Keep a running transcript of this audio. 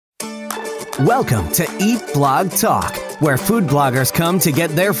Welcome to Eat Blog Talk, where food bloggers come to get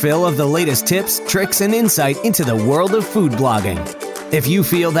their fill of the latest tips, tricks, and insight into the world of food blogging. If you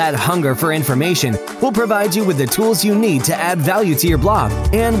feel that hunger for information, we'll provide you with the tools you need to add value to your blog,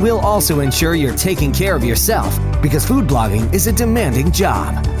 and we'll also ensure you're taking care of yourself, because food blogging is a demanding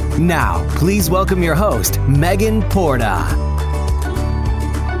job. Now, please welcome your host, Megan Porta.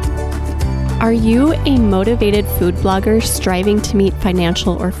 Are you a motivated food blogger striving to meet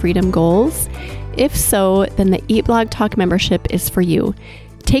financial or freedom goals? If so, then the Eat Blog Talk membership is for you.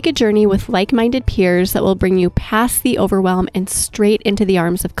 Take a journey with like-minded peers that will bring you past the overwhelm and straight into the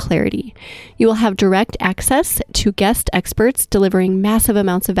arms of clarity. You will have direct access to guest experts delivering massive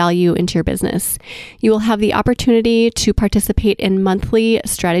amounts of value into your business. You will have the opportunity to participate in monthly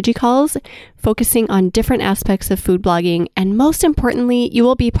strategy calls, focusing on different aspects of food blogging, and most importantly, you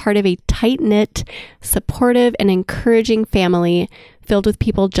will be part of a tight-knit, supportive, and encouraging family filled with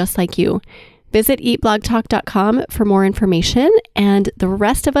people just like you. Visit eatblogtalk.com for more information, and the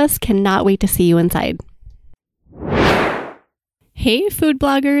rest of us cannot wait to see you inside. Hey, food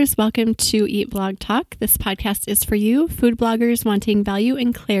bloggers. Welcome to Eat Blog Talk. This podcast is for you, food bloggers wanting value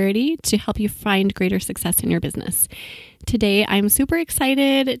and clarity to help you find greater success in your business. Today, I'm super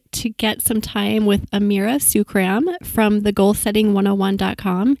excited to get some time with Amira Sukram from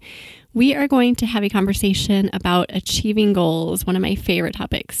thegoalsetting101.com. We are going to have a conversation about achieving goals, one of my favorite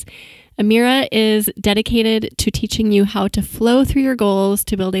topics. Amira is dedicated to teaching you how to flow through your goals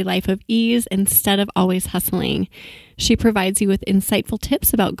to build a life of ease instead of always hustling. She provides you with insightful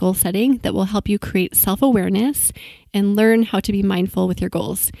tips about goal setting that will help you create self-awareness and learn how to be mindful with your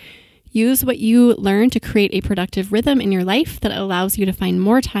goals. Use what you learn to create a productive rhythm in your life that allows you to find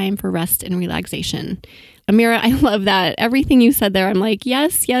more time for rest and relaxation. Amira, I love that. Everything you said there, I'm like,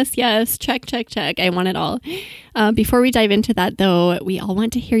 yes, yes, yes, check, check, check. I want it all. Before we dive into that, though, we all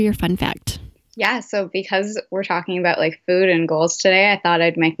want to hear your fun fact. Yeah, so because we're talking about like food and goals today, I thought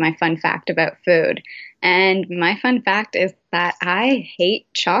I'd make my fun fact about food. And my fun fact is that I hate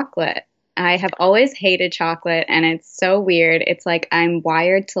chocolate. I have always hated chocolate, and it's so weird. It's like I'm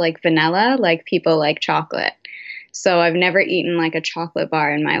wired to like vanilla, like people like chocolate. So I've never eaten like a chocolate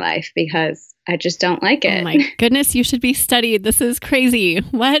bar in my life because I just don't like it. Oh my goodness, you should be studied. This is crazy.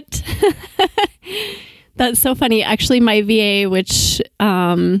 What? That's so funny. Actually, my VA, which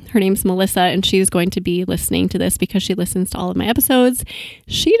her name's Melissa, and she's going to be listening to this because she listens to all of my episodes.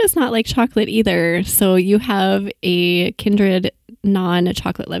 She does not like chocolate either. So you have a kindred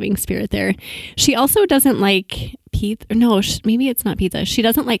non-chocolate loving spirit there. She also doesn't like pizza. No, maybe it's not pizza. She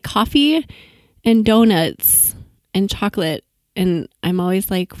doesn't like coffee and donuts and chocolate. And I'm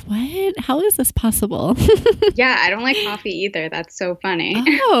always like, what? How is this possible? Yeah, I don't like coffee either. That's so funny.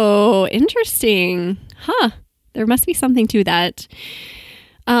 Oh, interesting. Huh. There must be something to that.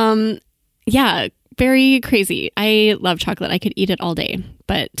 Yeah, very crazy. I love chocolate. I could eat it all day,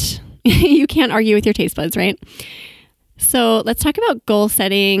 but you can't argue with your taste buds, right? So let's talk about goal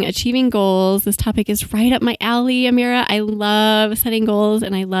setting, achieving goals. This topic is right up my alley, Amira. I love setting goals,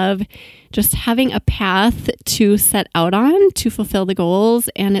 and I love just having a path to set out on to fulfill the goals.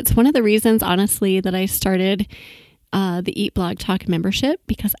 And it's one of the reasons, honestly, that I started the Eat Blog Talk membership,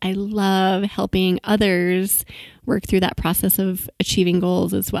 because I love helping others work through that process of achieving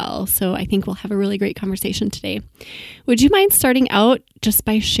goals as well. So I think we'll have a really great conversation today. Would you mind starting out just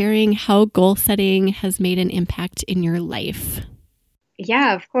by sharing how goal setting has made an impact in your life?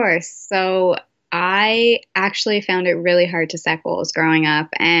 Yeah, of course. So I actually found it really hard to set goals growing up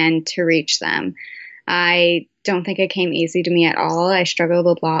and to reach them. I don't think it came easy to me at all. I struggled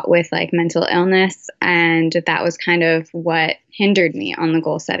a lot with like mental illness, and that was kind of what hindered me on the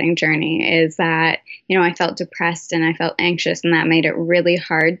goal setting journey, is that, you know, I felt depressed and I felt anxious, and that made it really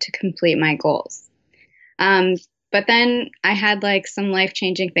hard to complete my goals. But then I had like some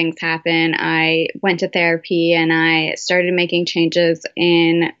life-changing things happen. I went to therapy and I started making changes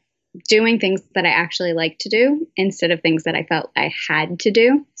in doing things that I actually like to do instead of things that I felt I had to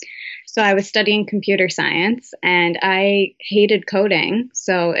do. So I was studying computer science and I hated coding.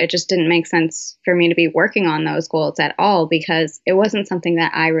 So it just didn't make sense for me to be working on those goals at all because it wasn't something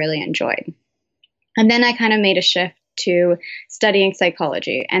that I really enjoyed. And then I kind of made a shift to studying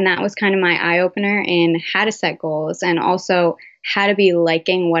psychology. And that was kind of my eye-opener in how to set goals and also how to be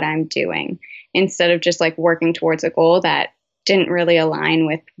liking what I'm doing instead of just like working towards a goal that didn't really align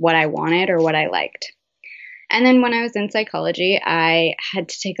with what I wanted or what I liked. And then when I was in psychology, I had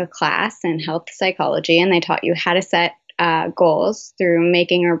to take a class in health psychology, and they taught you how to set goals through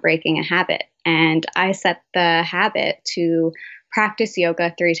making or breaking a habit. And I set the habit to practice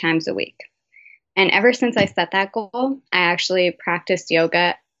yoga 3 times a week. And ever since I set that goal, I actually practiced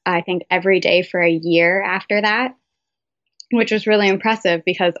yoga I think, every day for a year after that, which was really impressive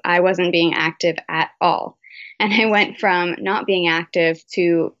because I wasn't being active at all. And I went from not being active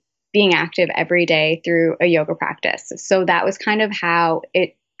to being active every day through a yoga practice. So that was kind of how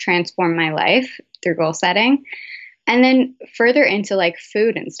it transformed my life through goal setting. And then further into like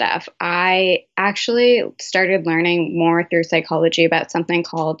food and stuff, I actually started learning more through psychology about something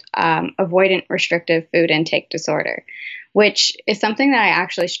called avoidant restrictive food intake disorder, which is something that I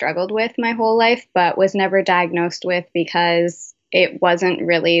actually struggled with my whole life, but was never diagnosed with because it wasn't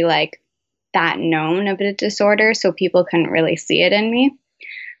really like that known of a disorder. So people couldn't really see it in me.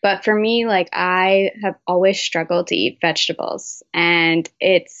 But for me, like, I have always struggled to eat vegetables. And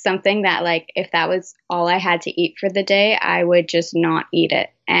it's something that, like, if that was all I had to eat for the day, I would just not eat it.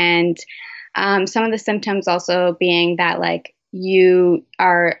 And some of the symptoms also being that, like, you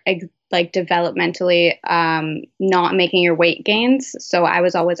are like developmentally not making your weight gains. So I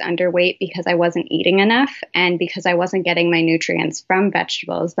was always underweight because I wasn't eating enough and because I wasn't getting my nutrients from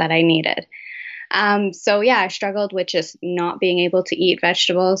vegetables that I needed. So yeah, I struggled with just not being able to eat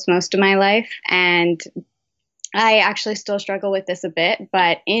vegetables most of my life. And I actually still struggle with this a bit,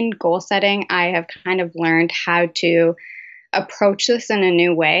 but in goal setting, I have kind of learned how to approach this in a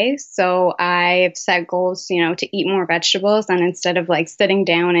new way. So I've set goals, to eat more vegetables. And instead of like sitting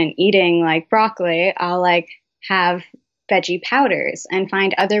down and eating like broccoli, I'll like have veggie powders and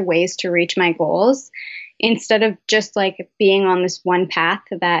find other ways to reach my goals, instead of just like being on this one path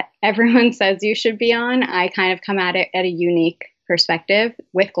that everyone says you should be on. I kind of come at it at a unique perspective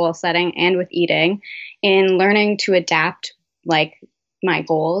with goal setting and with eating, in learning to adapt like my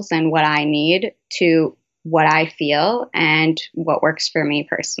goals and what I need to what I feel and what works for me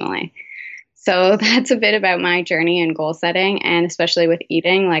personally. So that's a bit about my journey in goal setting, and especially with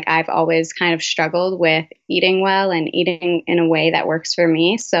eating. Like, I've always kind of struggled with eating well and eating in a way that works for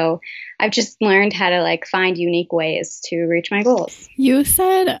me. So I've just learned how to like find unique ways to reach my goals. You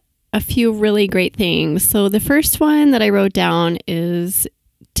said a few really great things. So the first one that I wrote down is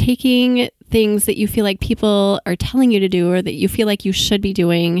taking things that you feel like people are telling you to do or that you feel like you should be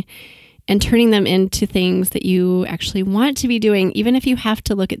doing and turning them into things that you actually want to be doing, even if you have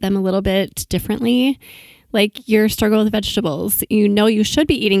to look at them a little bit differently. Like your struggle with vegetables. You should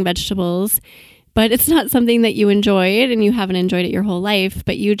be eating vegetables, but it's not something that you enjoyed and you haven't enjoyed it your whole life,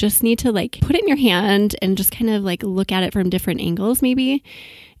 but you just need to like put it in your hand and just kind of like look at it from different angles maybe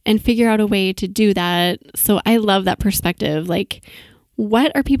and figure out a way to do that. So I love that perspective. Like,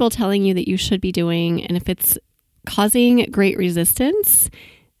 what are people telling you that you should be doing? And if it's causing great resistance,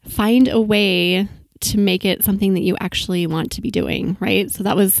 find a way to make it something that you actually want to be doing, right? So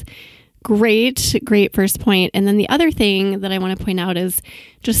that was great first point. And then the other thing that I want to point out is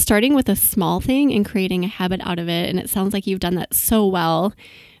just starting with a small thing and creating a habit out of it. And it sounds like you've done that so well.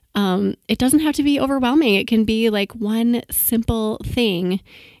 It doesn't have to be overwhelming. It can be like one simple thing.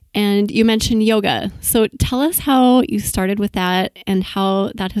 And you mentioned yoga. So tell us how you started with that and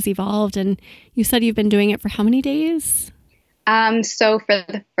how that has evolved. And you said you've been doing it for how many days? So for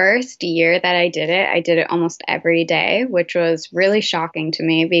the first year that I did it almost every day, which was really shocking to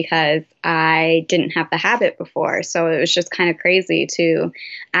me because I didn't have the habit before. So it was just kind of crazy to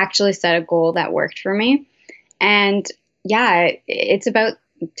actually set a goal that worked for me. And yeah, it's about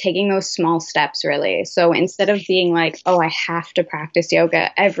taking those small steps really. So instead of being like, oh, I have to practice yoga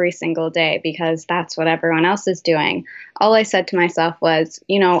every single day because that's what everyone else is doing, all I said to myself was,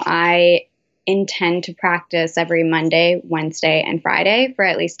 I intend to practice every Monday, Wednesday, and Friday for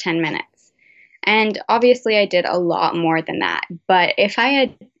at least 10 minutes. And obviously I did a lot more than that. But if I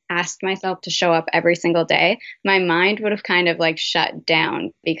had asked myself to show up every single day, my mind would have kind of like shut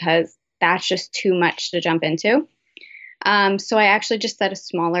down because that's just too much to jump into. So I actually just set a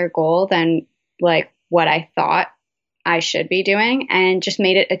smaller goal than like what I thought I should be doing and just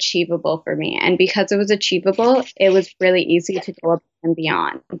made it achievable for me. And because it was achievable, it was really easy to go up and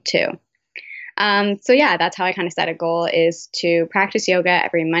beyond too. So yeah, that's how I kind of set a goal, is to practice yoga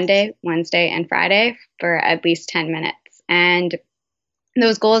every Monday, Wednesday, and Friday for at least 10 minutes. And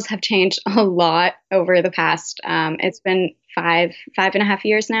those goals have changed a lot over the past, it's been five and a half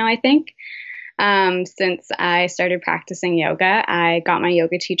years now, I think. Since I started practicing yoga, I got my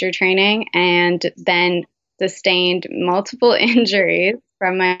yoga teacher training and then sustained multiple injuries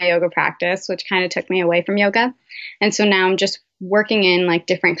from my yoga practice, which kind of took me away from yoga. And so now I'm just working in like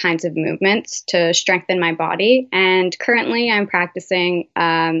different kinds of movements to strengthen my body. And currently I'm practicing,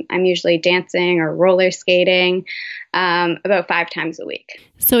 I'm usually dancing or roller skating about 5 times a week.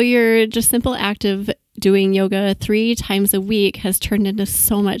 So your just simple act of doing yoga 3 times a week has turned into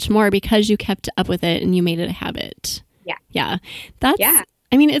so much more because you kept up with it and you made it a habit. Yeah. Yeah. That's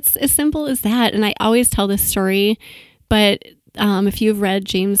I mean, it's as simple as that. And I always tell this story, but if you've read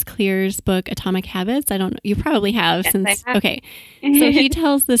James Clear's book, Atomic Habits, I don't know, you probably have. Yes, since I have. Okay. So he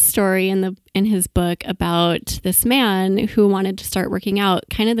tells this story in his book about this man who wanted to start working out,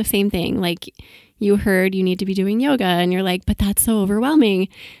 kind of the same thing. Like, you heard you need to be doing yoga and you're like, but that's so overwhelming.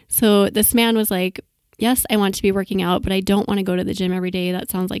 So this man was like, yes, I want to be working out, but I don't want to go to the gym every day. That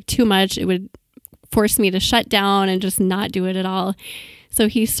sounds like too much. It would force me to shut down and just not do it at all. So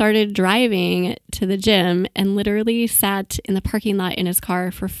he started driving to the gym and literally sat in the parking lot in his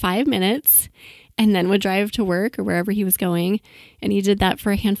car for 5 minutes and then would drive to work or wherever he was going. And he did that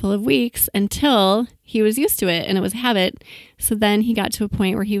for a handful of weeks until he was used to it and it was a habit. So then he got to a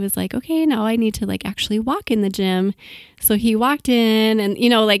point where he was like, okay, now I need to like actually walk in the gym. So he walked in and,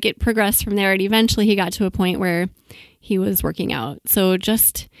 like it progressed from there. And eventually he got to a point where he was working out. So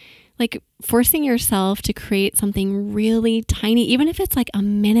just like forcing yourself to create something really tiny, even if it's like a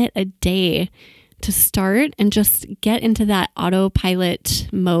minute a day to start and just get into that autopilot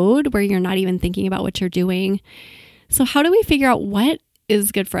mode where you're not even thinking about what you're doing. So how do we figure out what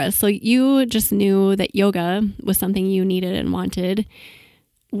is good for us? So you just knew that yoga was something you needed and wanted.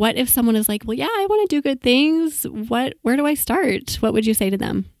 What if someone is like, well, yeah, I want to do good things. Where do I start? What would you say to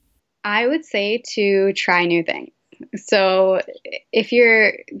them? I would say to try new things. So if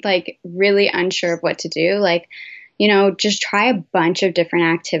you're like really unsure of what to do, like, just try a bunch of different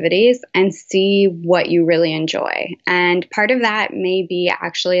activities and see what you really enjoy. And part of that may be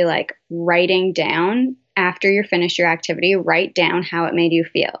actually like writing down after you're finished your activity, write down how it made you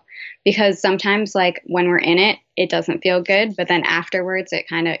feel. Because sometimes like when we're in it, it doesn't feel good. But then afterwards,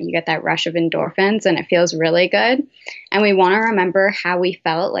 you get that rush of endorphins and it feels really good. And we want to remember how we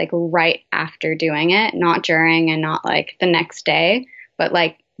felt like right after doing it, not during and not like the next day, but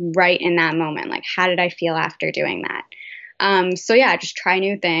like right in that moment. Like, how did I feel after doing that? So yeah, just try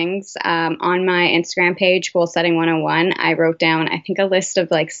new things. On my Instagram page, Goal Setting 101, I wrote down, I think, a list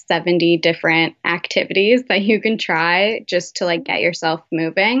of like 70 different activities that you can try just to like get yourself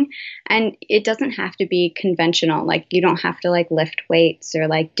moving. And it doesn't have to be conventional. Like, you don't have to like lift weights or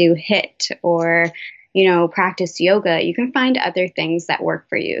like do HIIT or, practice yoga. You can find other things that work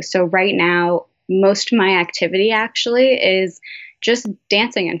for you. So right now, most of my activity actually is just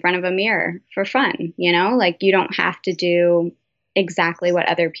dancing in front of a mirror for fun, like you don't have to do exactly what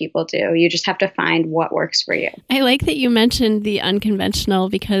other people do. You just have to find what works for you. I like that you mentioned the unconventional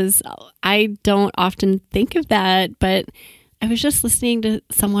because I don't often think of that, but I was just listening to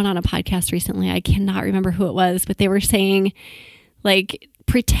someone on a podcast recently. I cannot remember who it was, but they were saying like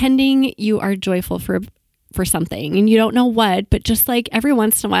pretending you are joyful for something and you don't know what, but just like every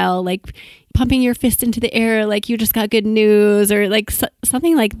once in a while, like pumping your fist into the air like you just got good news or like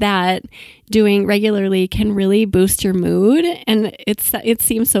something like that, doing regularly can really boost your mood. And it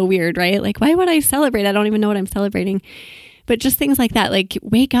seems so weird, right? Like, why would I celebrate? I don't even know what I'm celebrating. But just things like that, like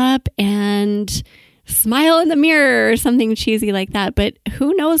wake up and smile in the mirror or something cheesy like that. But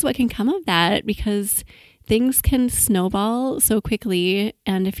who knows what can come of that, because things can snowball so quickly.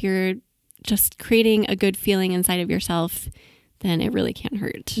 And if you're just creating a good feeling inside of yourself, then it really can't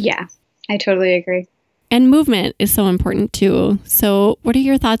hurt. Yeah, I totally agree. And movement is so important too. So what are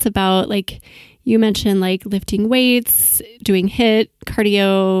your thoughts about, like, you mentioned like lifting weights, doing HIIT,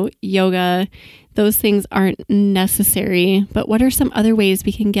 cardio, yoga. Those things aren't necessary, but what are some other ways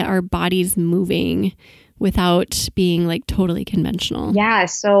we can get our bodies moving without being like totally conventional? Yeah.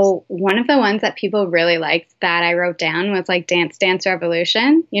 So one of the ones that people really liked that I wrote down was like Dance Dance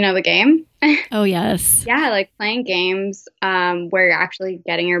Revolution, the game. Oh, yes. Yeah. Like playing games where you're actually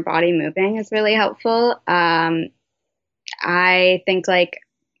getting your body moving is really helpful. I think like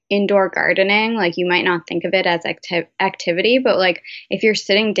indoor gardening, like you might not think of it as activity, but like if you're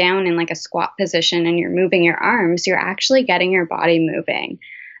sitting down in like a squat position and you're moving your arms, you're actually getting your body moving.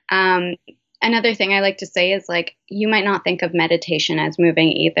 Another thing I like to say is like, you might not think of meditation as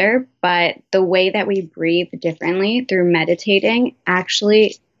moving either, but the way that we breathe differently through meditating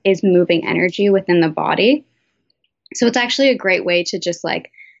actually is moving energy within the body. So it's actually a great way to just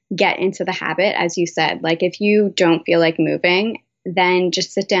like get into the habit. As you said, like if you don't feel like moving, then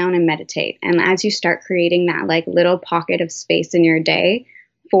just sit down and meditate. And as you start creating that like little pocket of space in your day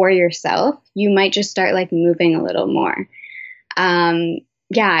for yourself, you might just start like moving a little more.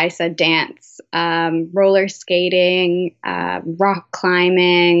 Yeah, I said dance, roller skating, rock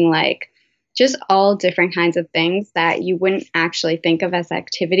climbing, like just all different kinds of things that you wouldn't actually think of as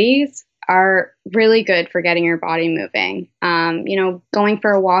activities are really good for getting your body moving. Going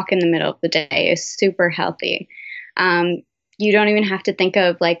for a walk in the middle of the day is super healthy. You don't even have to think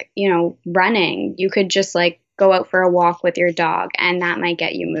of like, running. You could just like go out for a walk with your dog, and that might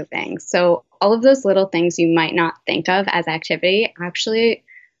get you moving. So all of those little things you might not think of as activity actually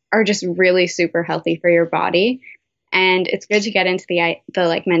are just really super healthy for your body. And it's good to get into the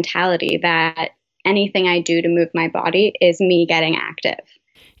like mentality that anything I do to move my body is me getting active.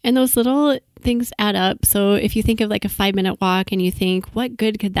 And those little things add up. So if you think of like a 5-minute walk and you think, what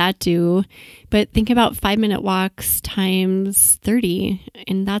good could that do? But think about 5-minute walks times 30.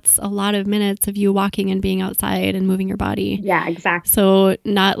 And that's a lot of minutes of you walking and being outside and moving your body. Yeah, exactly. So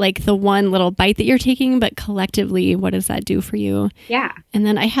not like the one little bite that you're taking, but collectively, what does that do for you? Yeah. And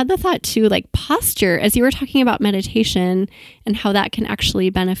then I had the thought too, like posture, as you were talking about meditation and how that can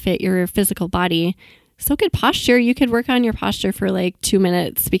actually benefit your physical body. So good posture. You could work on your posture for like 2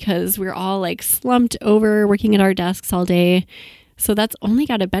 minutes because we're all like slumped over working at our desks all day. So that's only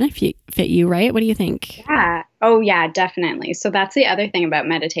got to benefit you, right? What do you think? Yeah. Oh, yeah, definitely. So that's the other thing about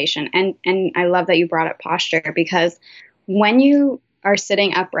meditation. And I love that you brought up posture, because when you are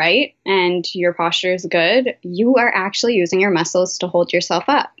sitting upright and your posture is good, you are actually using your muscles to hold yourself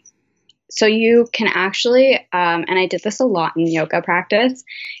up. So you can actually, and I did this a lot in yoga practice,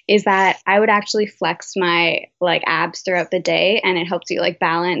 is that I would actually flex my like abs throughout the day, and it helps you like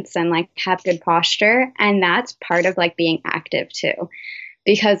balance and like have good posture. And that's part of like being active too,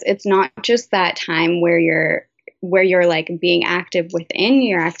 because it's not just that time where you're like being active within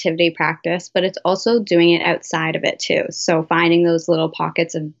your activity practice, but it's also doing it outside of it too. So finding those little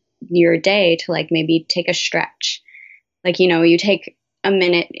pockets of your day to like maybe take a stretch, like, you know, you take a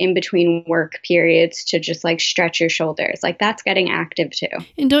minute in between work periods to just like stretch your shoulders. Like that's getting active too.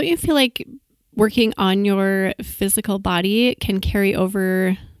 And don't you feel like working on your physical body can carry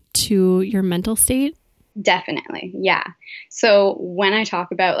over to your mental state? Definitely. Yeah. So when I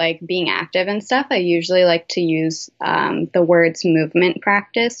talk about like being active and stuff, I usually like to use the words movement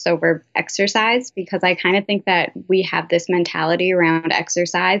practice over exercise, because I kind of think that we have this mentality around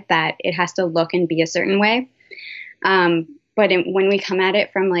exercise that it has to look and be a certain way. But when we come at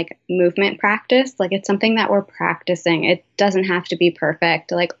it from like movement practice, like it's something that we're practicing. It doesn't have to be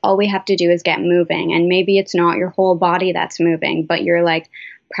perfect. Like all we have to do is get moving. And maybe it's not your whole body that's moving, but you're like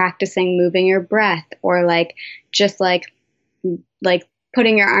practicing moving your breath, or like just like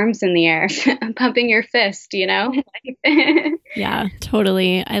putting your arms in the air, pumping your fist, you know? Yeah,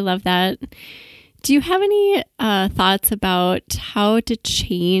 totally. I love that. Do you have any thoughts about how to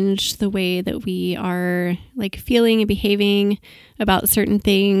change the way that we are like feeling and behaving about certain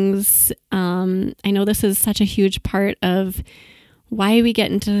things? I know this is such a huge part of why we get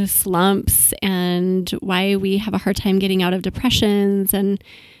into slumps and why we have a hard time getting out of depressions and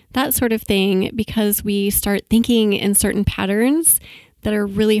that sort of thing, because we start thinking in certain patterns that are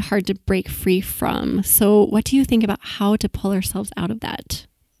really hard to break free from. So what do you think about how to pull ourselves out of that?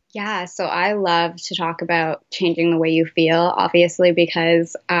 Yeah, so I love to talk about changing the way you feel, obviously,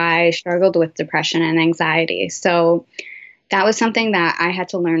 because I struggled with depression and anxiety. So that was something that I had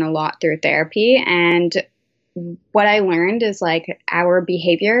to learn a lot through therapy. And what I learned is like our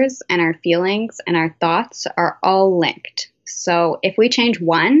behaviors and our feelings and our thoughts are all linked. So if we change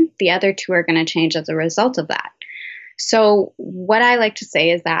one, the other two are going to change as a result of that. So what I like to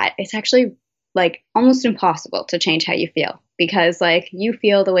say is that it's actually like almost impossible to change how you feel, because like you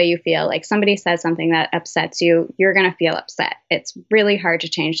feel the way you feel. Like somebody says something that upsets you, you're going to feel upset. It's really hard to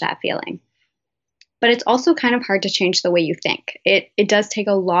change that feeling. But it's also kind of hard to change the way you think. It does take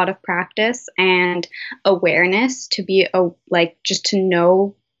a lot of practice and awareness to be just to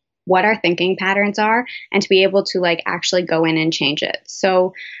know what our thinking patterns are and to be able to like actually go in and change it.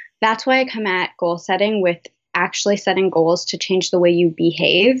 So that's why I come at goal setting with actually setting goals to change the way you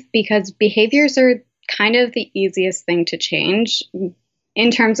behave, because behaviors are kind of the easiest thing to change in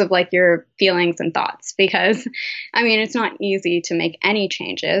terms of like your feelings and thoughts, because I mean, it's not easy to make any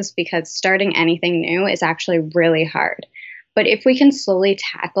changes because starting anything new is actually really hard. But if we can slowly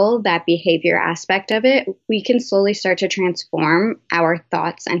tackle that behavior aspect of it, we can slowly start to transform our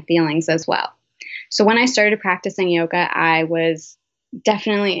thoughts and feelings as well. So when I started practicing yoga, I was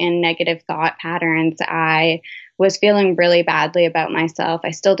definitely in negative thought patterns. I was feeling really badly about myself.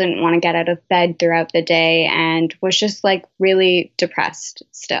 I still didn't want to get out of bed throughout the day and was just like really depressed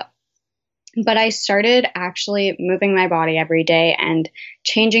still. But I started actually moving my body every day and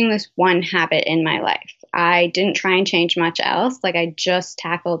changing this one habit in my life. I didn't try and change much else. Like I just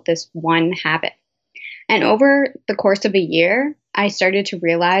tackled this one habit. And over the course of a year, I started to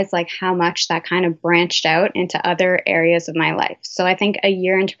realize like how much that kind of branched out into other areas of my life. So I think a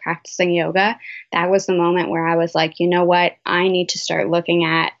year into practicing yoga, that was the moment where I was like, you know what, I need to start looking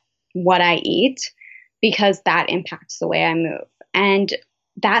at what I eat, because that impacts the way I move. And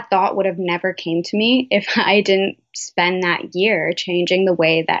that thought would have never came to me if I didn't spend that year changing the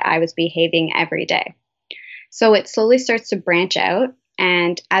way that I was behaving every day. So it slowly starts to branch out.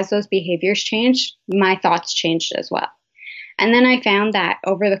 And as those behaviors changed, my thoughts changed as well. And then I found that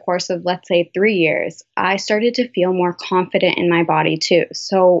over the course of, let's say, 3 years, I started to feel more confident in my body too.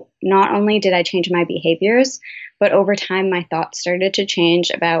 So not only did I change my behaviors, but over time, my thoughts started to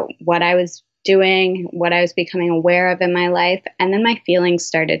change about what I was doing, what I was becoming aware of in my life, and then my feelings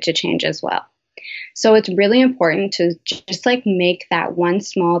started to change as well. So it's really important to just like make that one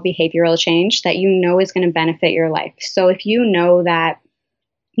small behavioral change that you know is going to benefit your life. So if you know that,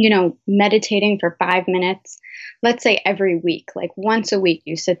 meditating for 5 minutes, let's say every week, like once a week,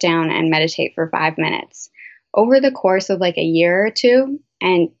 you sit down and meditate for 5 minutes. Over the course of like a year or two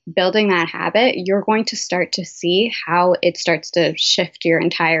and building that habit, you're going to start to see how it starts to shift your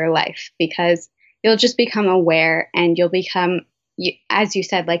entire life, because you'll just become aware and you'll become, as you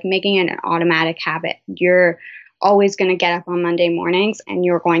said, like making it an automatic habit. You're always going to get up on Monday mornings and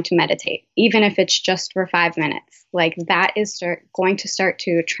you're going to meditate, even if it's just for 5 minutes. Like that is going to start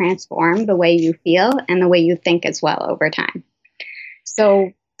to transform the way you feel and the way you think as well over time.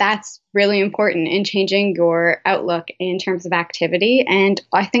 So that's really important in changing your outlook in terms of activity. And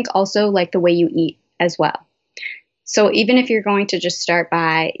I think also like the way you eat as well. So even if you're going to just start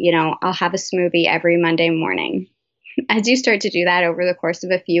by, I'll have a smoothie every Monday morning. As you start to do that over the course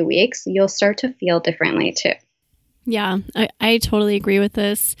of a few weeks, you'll start to feel differently too. Yeah, I totally agree with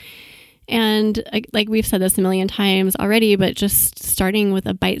this. And like we've said this a million times already, but just starting with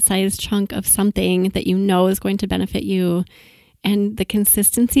a bite-sized chunk of something that you know is going to benefit you. And the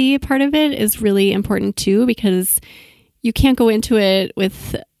consistency part of it is really important too, because you can't go into it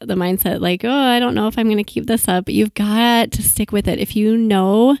with the mindset like, oh, I don't know if I'm going to keep this up. But you've got to stick with it. If you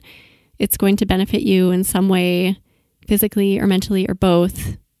know it's going to benefit you in some way, physically or mentally or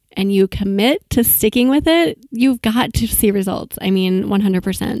both, and you commit to sticking with it, you've got to see results. I mean,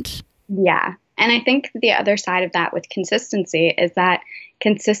 100%. Yeah. And I think the other side of that with consistency is that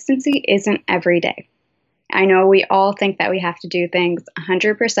consistency isn't every day. I know we all think that we have to do things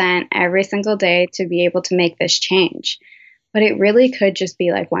 100% every single day to be able to make this change, but it really could just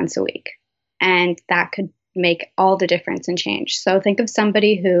be like once a week. And that could make all the difference and change. So think of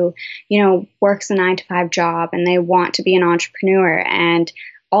somebody who, works a 9-to-5 job and they want to be an entrepreneur, and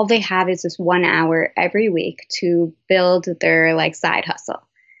all they have is this 1 hour every week to build their like side hustle.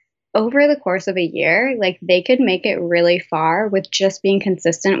 Over the course of a year, like they could make it really far with just being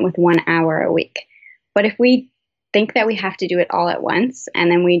consistent with 1 hour a week. But if we think that we have to do it all at once and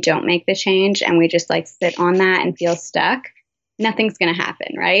then we don't make the change and we just like sit on that and feel stuck, nothing's going to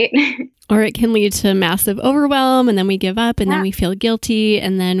happen, right? Or it can lead to massive overwhelm, and then we give up, and then we feel guilty,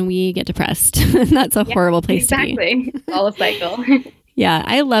 and then we get depressed. That's a horrible place to be. Exactly. All a cycle. Yeah,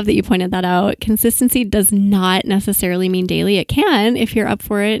 I love that you pointed that out. Consistency does not necessarily mean daily. It can if you're up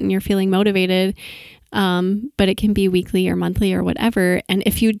for it and you're feeling motivated, but it can be weekly or monthly or whatever. And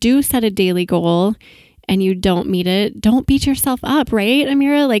if you do set a daily goal and you don't meet it, don't beat yourself up, right,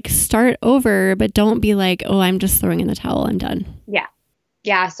 Amira? Like start over, but don't be like, oh, I'm just throwing in the towel. I'm done. Yeah.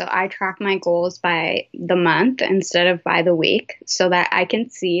 Yeah. So I track my goals by the month instead of by the week so that I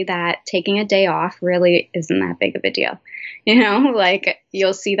can see that taking a day off really isn't that big of a deal. Like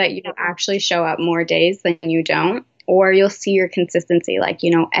you'll see that you actually show up more days than you don't, or you'll see your consistency. Like,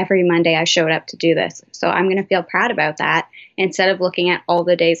 every Monday I showed up to do this. So I'm going to feel proud about that instead of looking at all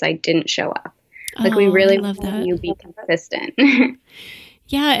the days I didn't show up. Like we really want you to be consistent.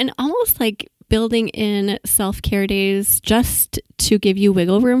 Yeah. And almost like building in self-care days just to give you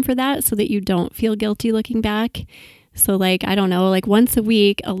wiggle room for that so that you don't feel guilty looking back. So like, I don't know, like once a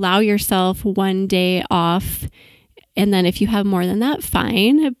week, allow yourself 1 day off. And then if you have more than that,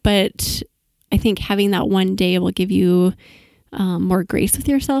 fine. But I think having that 1 day will give you more grace with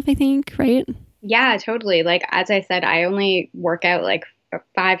yourself, I think, right? Yeah, totally. Like, as I said, I only work out like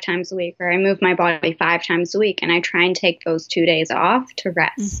 5 times a week, or I move my body 5 times a week, and I try and take those 2 days off to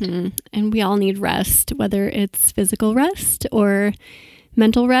rest. Mm-hmm. And we all need rest, whether it's physical rest or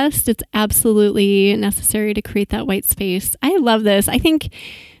mental rest. It's absolutely necessary to create that white space. I love this. I think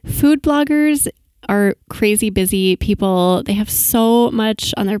food bloggers are crazy busy people. They have so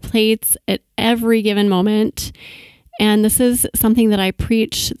much on their plates at every given moment. And this is something that I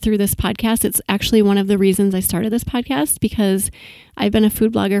preach through this podcast. It's actually one of the reasons I started this podcast, because I've been a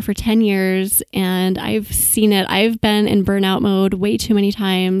food blogger for 10 years and I've seen it. I've been in burnout mode way too many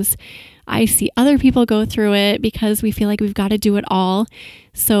times. I see other people go through it because we feel like we've got to do it all.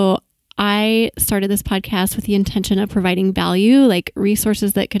 So I started this podcast with the intention of providing value, like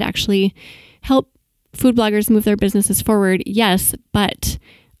resources that could actually help food bloggers move their businesses forward, yes, but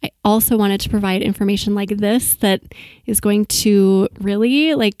I also wanted to provide information like this that is going to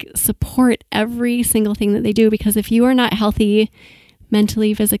really like support every single thing that they do. Because if you are not healthy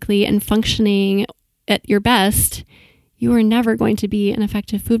mentally, physically, and functioning at your best, you are never going to be an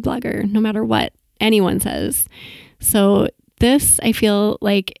effective food blogger, no matter what anyone says. So this, I feel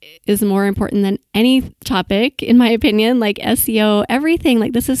like, is more important than any topic, in my opinion, like SEO, everything.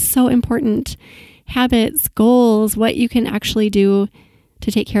 Like this is so important. Habits, goals, what you can actually do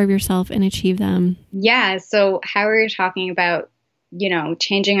to take care of yourself and achieve them. Yeah. So how are you talking about,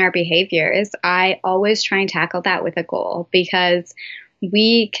 changing our behaviors? I always try and tackle that with a goal, because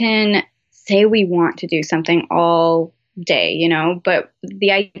we can say we want to do something all day, but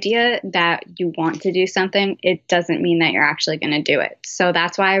the idea that you want to do something, it doesn't mean that you're actually going to do it. So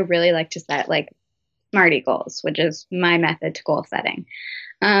that's why I really like to set like SMARTY goals, which is my method to goal setting.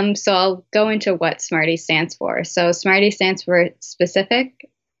 So I'll go into what SMARTY stands for. So SMARTY stands for specific,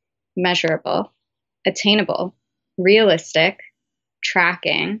 measurable, attainable, realistic,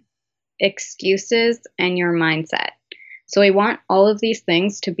 tracking, excuses, and your mindset. So we want all of these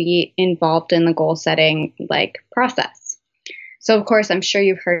things to be involved in the goal setting process. So of course, I'm sure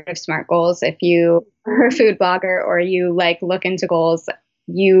you've heard of SMART goals. If you are a food blogger or you look into goals,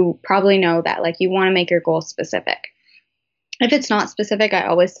 you probably know that you want to make your goals specific. If it's not specific, I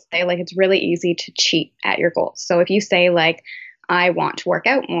always say it's really easy to cheat at your goals. So if you say I want to work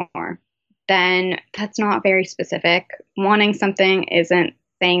out more, then that's not very specific. Wanting something isn't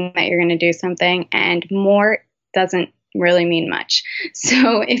saying that you're going to do something, and more doesn't really mean much.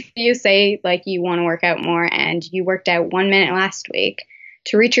 So if you say you want to work out more and you worked out 1 minute last week,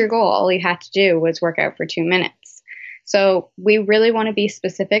 to reach your goal, all you had to do was work out for 2 minutes. So we really want to be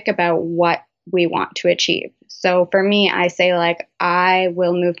specific about what we want to achieve. So for me, I say I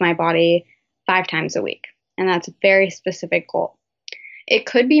will move my body 5 times a week. And that's a very specific goal. It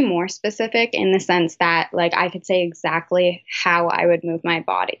could be more specific in the sense that I could say exactly how I would move my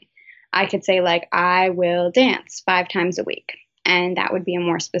body. I could say I will dance 5 times a week. And that would be a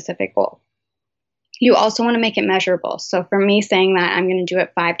more specific goal. You also want to make it measurable. So for me, saying that I'm going to do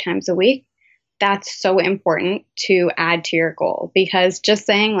it 5 times a week, that's so important to add to your goal, because just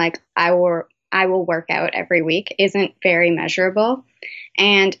saying I will work out every week isn't very measurable.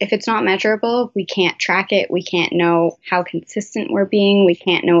 And if it's not measurable, we can't track it. We can't know how consistent we're being. We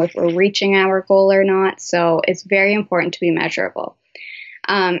can't know if we're reaching our goal or not. So it's very important to be measurable.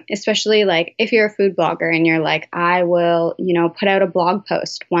 Especially if you're a food blogger and you're I will, put out a blog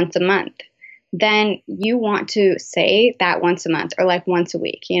post once a month, then you want to say that once a month or once a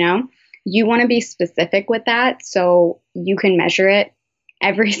week, you want to be specific with that so you can measure it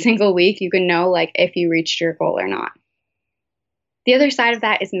every single week. You can know if you reached your goal or not. The other side of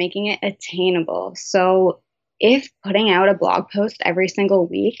that is making it attainable. So if putting out a blog post every single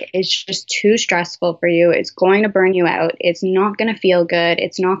week is just too stressful for you, it's going to burn you out, it's not going to feel good,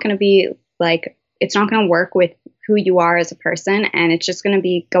 it's not going to be it's not going to work with who you are as a person, and it's just going to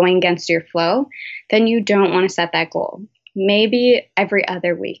be going against your flow, then you don't want to set that goal. Maybe every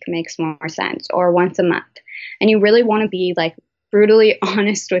other week makes more sense, or once a month. And you really want to be brutally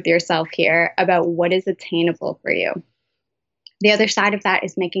honest with yourself here about what is attainable for you. The other side of that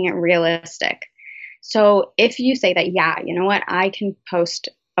is making it realistic. So if you say that, yeah, you know what, I can post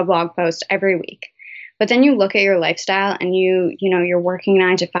a blog post every week, but then you look at your lifestyle and you're working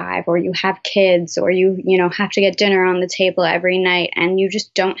 9 to 5, or you have kids, or you have to get dinner on the table every night, and you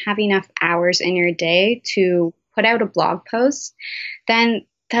just don't have enough hours in your day to put out a blog post, then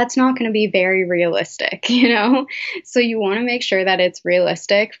that's not going to be very realistic, So you want to make sure that it's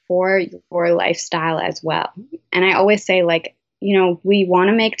realistic for your lifestyle as well. And I always say we want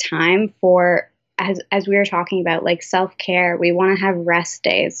to make time for, as we were talking about, self-care. We want to have rest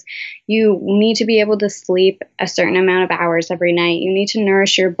days. You need to be able to sleep a certain amount of hours every night. You need to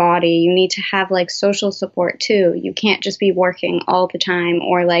nourish your body. You need to have social support too. You can't just be working all the time,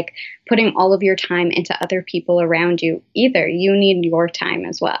 or putting all of your time into other people around you either. You need your time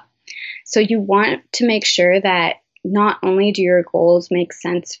as well. So you want to make sure that not only do your goals make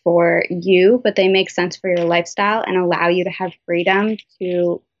sense for you, but they make sense for your lifestyle and allow you to have freedom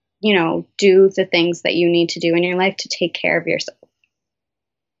to, do the things that you need to do in your life to take care of yourself.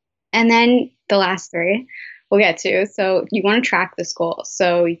 And then the last 3 we'll get to. So you want to track this goal.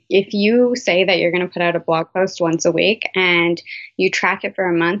 So if you say that you're going to put out a blog post once a week and you track it for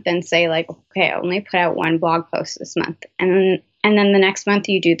a month and say okay, I only put out 1 blog post this month. And then the next month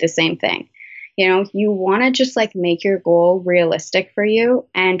you do the same thing. You want to just make your goal realistic for you,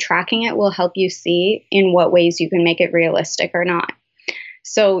 and tracking it will help you see in what ways you can make it realistic or not.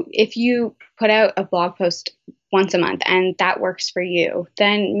 So if you put out a blog post once a month and that works for you,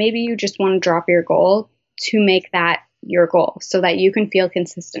 then maybe you just want to drop your goal to make that your goal so that you can feel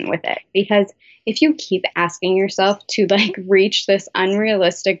consistent with it. Because if you keep asking yourself to like reach this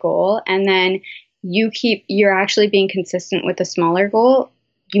unrealistic goal and then you're actually being consistent with a smaller goal,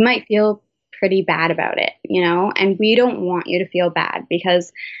 you might feel pretty bad about it, and we don't want you to feel bad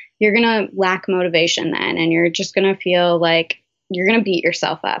because you're going to lack motivation then, and you're just going to feel like you're going to beat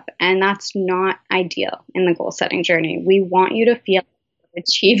yourself up. And that's not ideal in the goal setting journey. We want you to feel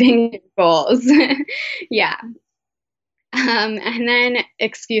achieving your goals. Yeah. And then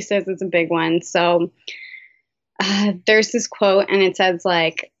excuses is a big one. So there's this quote and it says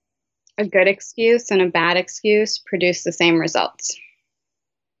like, a good excuse and a bad excuse produce the same results.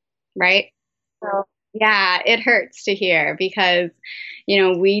 Right? So yeah, it hurts to hear because,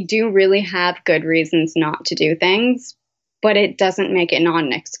 we do really have good reasons not to do things, but it doesn't make it not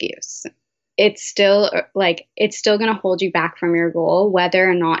an excuse. It's still going to hold you back from your goal, whether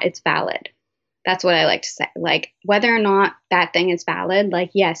or not it's valid. That's what I like to say. Like whether or not that thing is valid,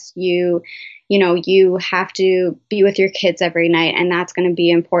 like, yes, you have to be with your kids every night and that's going to be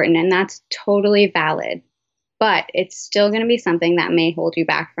important and that's totally valid. But it's still going to be something that may hold you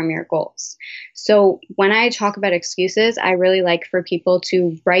back from your goals. So when I talk about excuses, I really like for people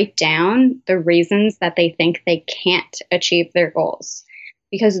to write down the reasons that they think they can't achieve their goals,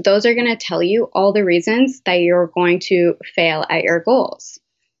 because those are going to tell you all the reasons that you're going to fail at your goals.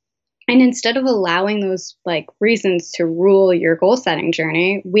 And instead of allowing those like reasons to rule your goal setting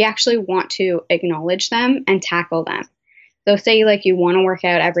journey, we actually want to acknowledge them and tackle them. So say like you want to work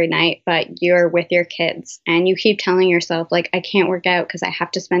out every night, but you're with your kids and you keep telling yourself like, I can't work out because I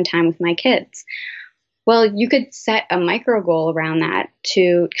have to spend time with my kids. Well, you could set a micro goal around that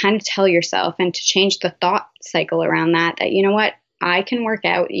to kind of tell yourself and to change the thought cycle around that, you know what, I can work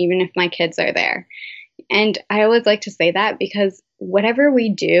out even if my kids are there. And I always like to say that because whatever we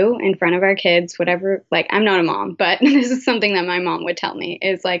do in front of our kids, whatever, like I'm not a mom, but this is something that my mom would tell me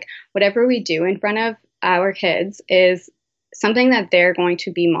is like, whatever we do in front of our kids is something that they're going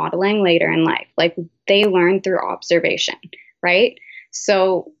to be modeling later in life. Like they learn through observation, right?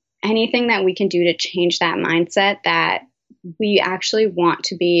 So anything that we can do to change that mindset that we actually want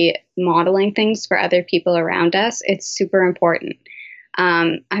to be modeling things for other people around us, it's super important.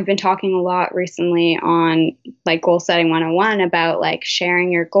 I've been talking a lot recently on like Goal Setting 101 about like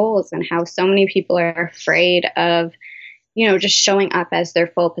sharing your goals and how so many people are afraid of, just showing up as their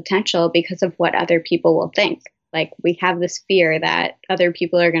full potential because of what other people will think. Like we have this fear that other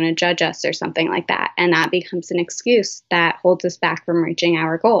people are going to judge us or something like that. And that becomes an excuse that holds us back from reaching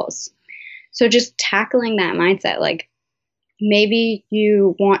our goals. So just tackling that mindset, like maybe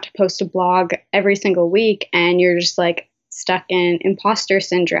you want to post a blog every single week and you're just like stuck in imposter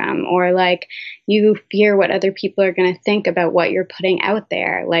syndrome, or like you fear what other people are going to think about what you're putting out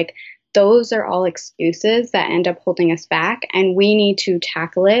there. Like those are all excuses that end up holding us back. And we need to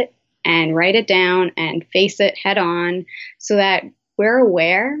tackle it and write it down and face it head on so that we're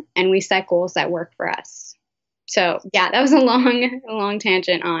aware and we set goals that work for us. So yeah, that was a long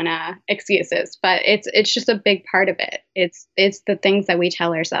tangent on excuses, but it's just a big part of it. It's the things that we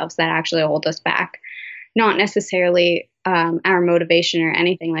tell ourselves that actually hold us back, not necessarily our motivation or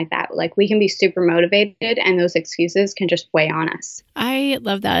anything like that. Like we can be super motivated and those excuses can just weigh on us. I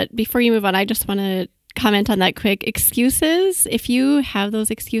love that. Before you move on, I just want to comment on that quick. Excuses, if you have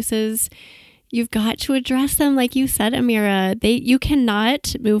those excuses, you've got to address them. Like you said, Amira, you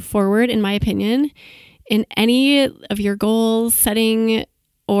cannot move forward, in my opinion, in any of your goals setting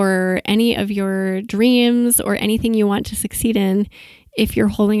or any of your dreams or anything you want to succeed in if you're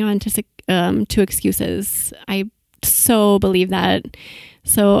holding on to excuses. I so believe that.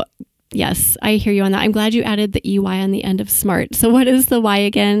 So yes, I hear you on that. I'm glad you added the EY on the end of SMART. So what is the why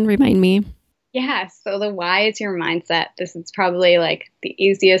again? Remind me. Yeah, so the why is your mindset. This is probably like the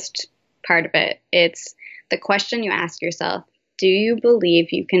easiest part of it. It's the question you ask yourself, do you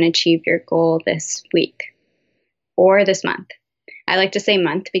believe you can achieve your goal this week or this month? I like to say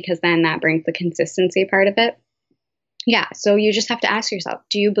month because then that brings the consistency part of it. Yeah, so you just have to ask yourself,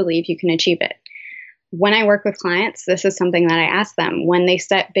 do you believe you can achieve it? When I work with clients, this is something that I ask them. When they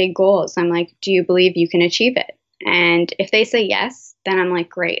set big goals, I'm like, do you believe you can achieve it? And if they say yes, then I'm like,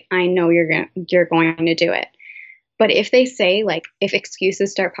 great, I know you're going to do it. But if they say, like, if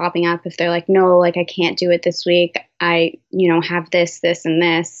excuses start popping up, if they're like, no, like I can't do it this week, I, have this, and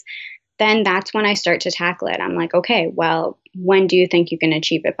this, then that's when I start to tackle it. I'm like, okay, well, when do you think you can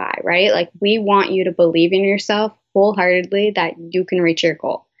achieve it by, right? Like we want you to believe in yourself wholeheartedly that you can reach your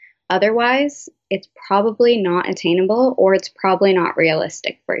goal. Otherwise, it's probably not attainable or it's probably not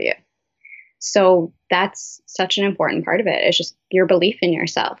realistic for you. So that's such an important part of it. It's just your belief in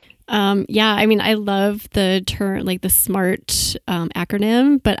yourself. Yeah, I mean, I love the term, like the SMART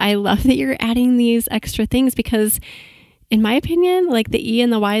acronym, but I love that you're adding these extra things because in my opinion, like the E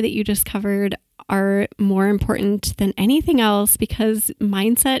and the Y that you just covered are more important than anything else because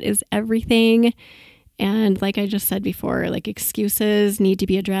mindset is everything. And like I just said before, like excuses need to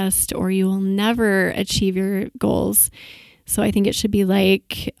be addressed or you will never achieve your goals. So I think it should be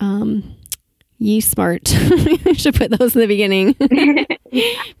like, ye smart. I should put those in the beginning.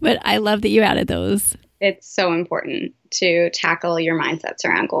 But I love that you added those. It's so important to tackle your mindsets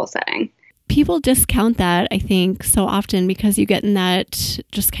around goal setting. People discount that, I think, so often because you get in that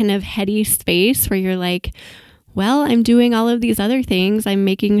just kind of heady space where you're like, well, I'm doing all of these other things. I'm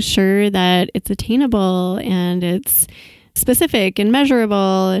making sure that it's attainable and it's specific and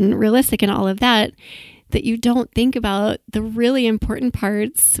measurable and realistic and all of that, that you don't think about the really important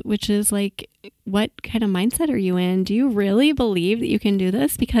parts, which is like, what kind of mindset are you in? Do you really believe that you can do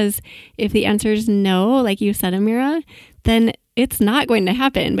this? Because if the answer is no, like you said, Amira, then it's not going to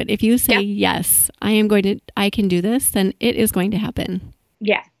happen. But if you say, yes, I can do this, then it is going to happen.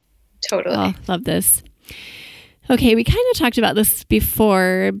 Yeah, totally. Oh, love this. Okay, we kind of talked about this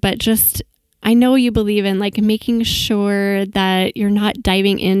before, but just, I know you believe in like making sure that you're not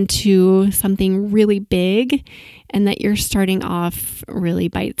diving into something really big and that you're starting off really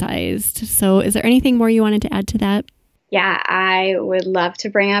bite-sized. So is there anything more you wanted to add to that? Yeah, I would love to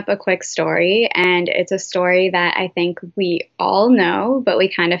bring up a quick story. And it's a story that I think we all know, but we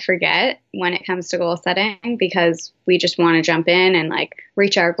kind of forget when it comes to goal setting because we just want to jump in and like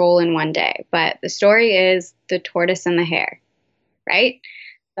reach our goal in one day. But the story is the tortoise and the hare, right?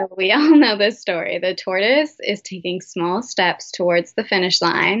 So we all know this story. The tortoise is taking small steps towards the finish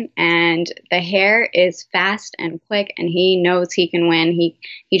line, and the hare is fast and quick, and he knows he can win.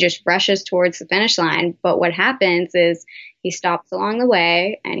 He just rushes towards the finish line. But what happens is he stops along the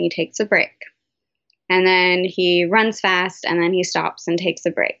way, and he takes a break. And then he runs fast, and then he stops and takes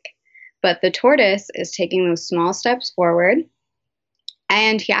a break. But the tortoise is taking those small steps forward,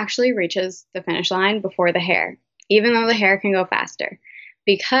 and he actually reaches the finish line before the hare, even though the hare can go faster.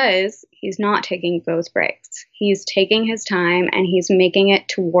 Because he's not taking those breaks. He's taking his time and he's making it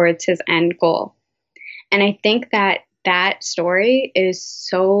towards his end goal. And I think that that story is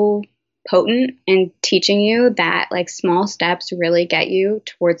so potent in teaching you that like small steps really get you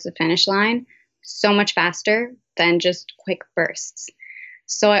towards the finish line so much faster than just quick bursts.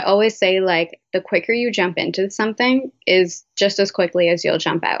 So I always say like the quicker you jump into something is just as quickly as you'll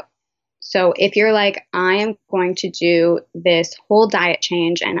jump out. So if you're like, I am going to do this whole diet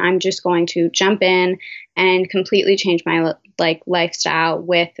change and I'm just going to jump in and completely change my like lifestyle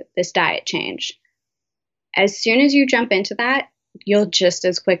with this diet change. As soon as you jump into that, you'll just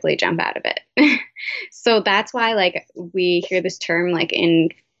as quickly jump out of it. So that's why like we hear this term like in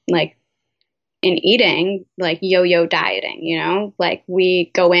eating, like yo-yo dieting, you know, like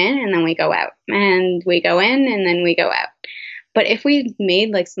we go in and then we go out and we go in and then we go out. But if we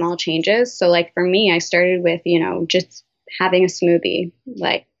made like small changes, so like for me, I started with, you know, just having a smoothie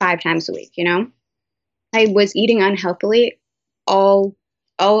like 5 times a week, you know, I was eating unhealthily all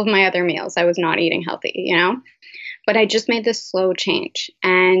of my other meals. I was not eating healthy, you know, but I just made this slow change.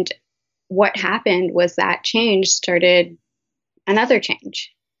 And what happened was that change started another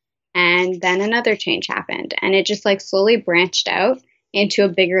change. And then another change happened. And it just like slowly branched out into a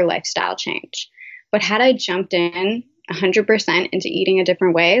bigger lifestyle change. But had I jumped in 100% into eating a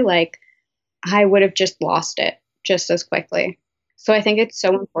different way, like I would have just lost it just as quickly. So I think it's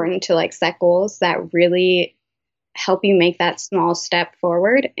so important to like set goals that really help you make that small step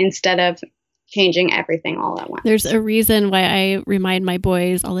forward instead of changing everything all at once. There's a reason why I remind my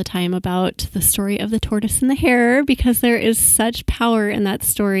boys all the time about the story of the tortoise and the hare, because there is such power in that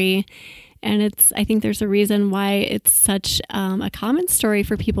story. And I think there's a reason why it's such a common story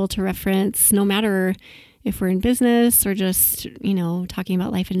for people to reference, no matter if we're in business or just, you know, talking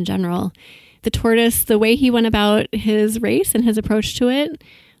about life in general. The tortoise, the way he went about his race and his approach to it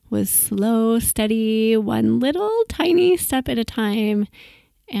was slow, steady, one little tiny step at a time.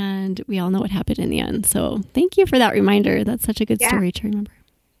 And we all know what happened in the end. So thank you for that reminder. That's such a good story to remember.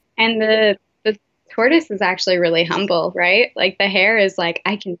 And the tortoise is actually really humble, right? Like the hare is like,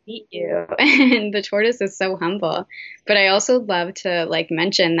 I can beat you. And the tortoise is so humble. But I also love to like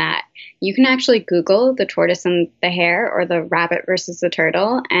mention that you can actually Google the tortoise and the hare or the rabbit versus the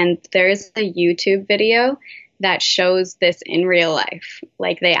turtle. And there's a YouTube video that shows this in real life.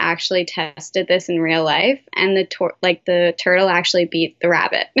 Like they actually tested this in real life, and the turtle actually beat the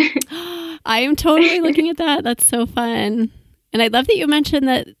rabbit. I am totally looking at that. That's so fun. And I love that you mentioned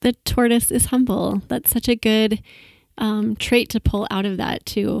that the tortoise is humble. That's such a good trait to pull out of that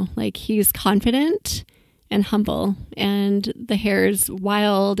too. Like he's confident and humble, and the hare's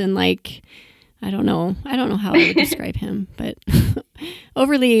wild and like, I don't know how I would describe him, but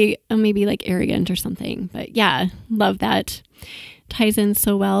overly maybe like arrogant or something. But yeah, love that. Ties in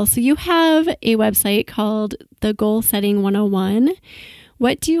so well. So you have a website called The Goal Setting 101.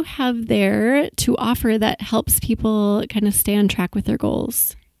 What do you have there to offer that helps people kind of stay on track with their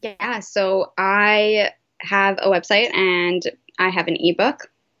goals? Yeah, so I have a website and I have an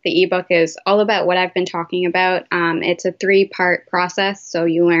ebook. The ebook is all about what I've been talking about. It's a 3-part process. So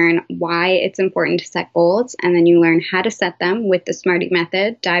you learn why it's important to set goals, and then you learn how to set them with the SMARTY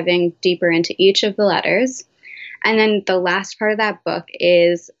method, diving deeper into each of the letters. And then the last part of that book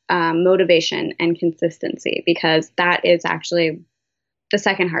is motivation and consistency, because that is actually the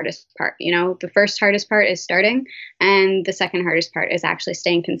second hardest part. You know, the first hardest part is starting, and the second hardest part is actually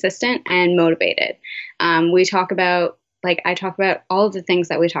staying consistent and motivated. I talk about all of the things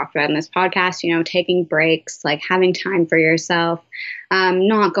that we talked about in this podcast, you know, taking breaks, like having time for yourself,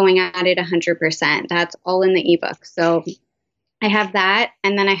 not going at it 100%. That's all in the ebook. So I have that.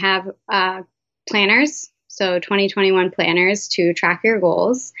 And then I have planners. So 2021 planners to track your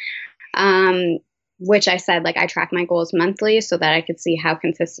goals, which I said, like, I track my goals monthly so that I could see how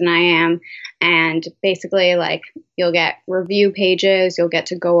consistent I am. And basically, like, you'll get review pages. You'll get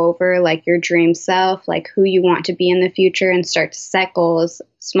to go over, like, your dream self, like who you want to be in the future, and start to set goals,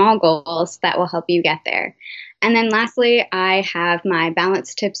 small goals that will help you get there. And then lastly, I have my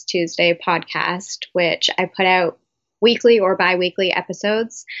Balance Tips Tuesday podcast, which I put out weekly or bi-weekly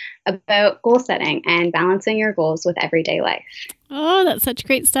episodes about goal setting and balancing your goals with everyday life. Oh, that's such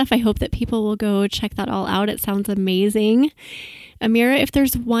great stuff. I hope that people will go check that all out. It sounds amazing. Amira, if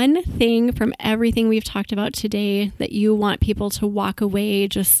there's one thing from everything we've talked about today that you want people to walk away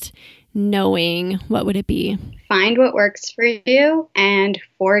just knowing, what would it be? Find what works for you and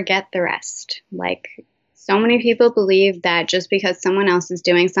forget the rest. Like, so many people believe that just because someone else is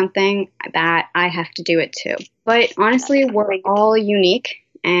doing something that I have to do it too. But honestly, we're all unique,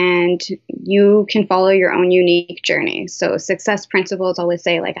 and you can follow your own unique journey. So success principles always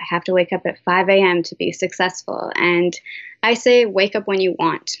say, like, I have to wake up at 5 a.m. to be successful. And I say, wake up when you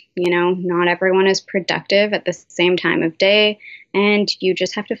want. You know, not everyone is productive at the same time of day, and you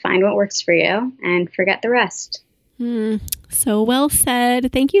just have to find what works for you and forget the rest. So well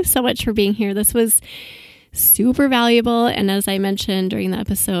said. Thank you so much for being here. This was super valuable. And as I mentioned during the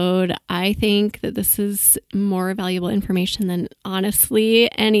episode, I think that this is more valuable information than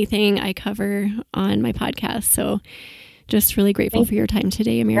honestly anything I cover on my podcast. So just really grateful for your time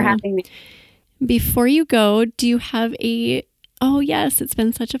today, Amira. For having me. Before you go, do you have oh yes, it's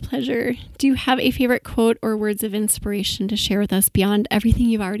been such a pleasure. Do you have a favorite quote or words of inspiration to share with us beyond everything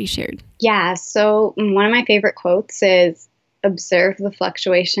you've already shared? Yeah. So one of my favorite quotes is, observe the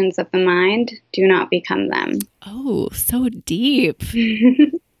fluctuations of the mind, do not become them. Oh, so deep.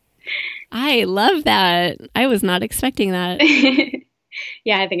 I love that. I was not expecting that.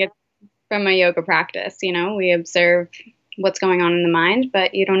 Yeah, I think it's from my yoga practice. You know, we observe what's going on in the mind,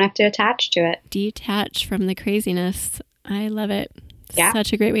 but you don't have to attach to it. Detach from the craziness. I love it. Yeah.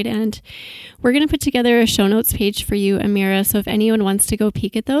 Such a great way to end. We're going to put together a show notes page for you, Amira. So if anyone wants to go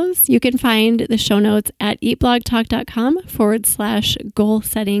peek at those, you can find the show notes at eatblogtalk.com/goal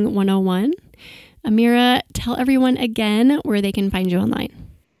setting 101. Amira, tell everyone again where they can find you online.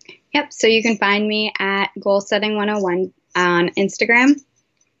 Yep. So you can find me at Goal Setting 101 on Instagram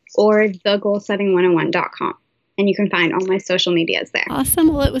or thegoalsetting101.com. And you can find all my social medias there. Awesome.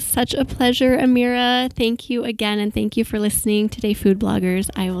 Well, it was such a pleasure, Amira. Thank you again. And thank you for listening today, Food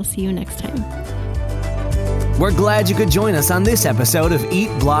Bloggers. I will see you next time. We're glad you could join us on this episode of Eat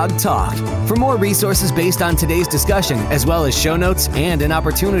Blog Talk. For more resources based on today's discussion, as well as show notes and an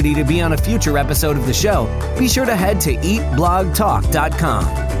opportunity to be on a future episode of the show, be sure to head to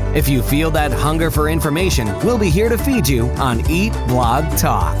eatblogtalk.com. If you feel that hunger for information, we'll be here to feed you on Eat Blog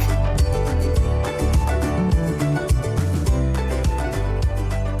Talk.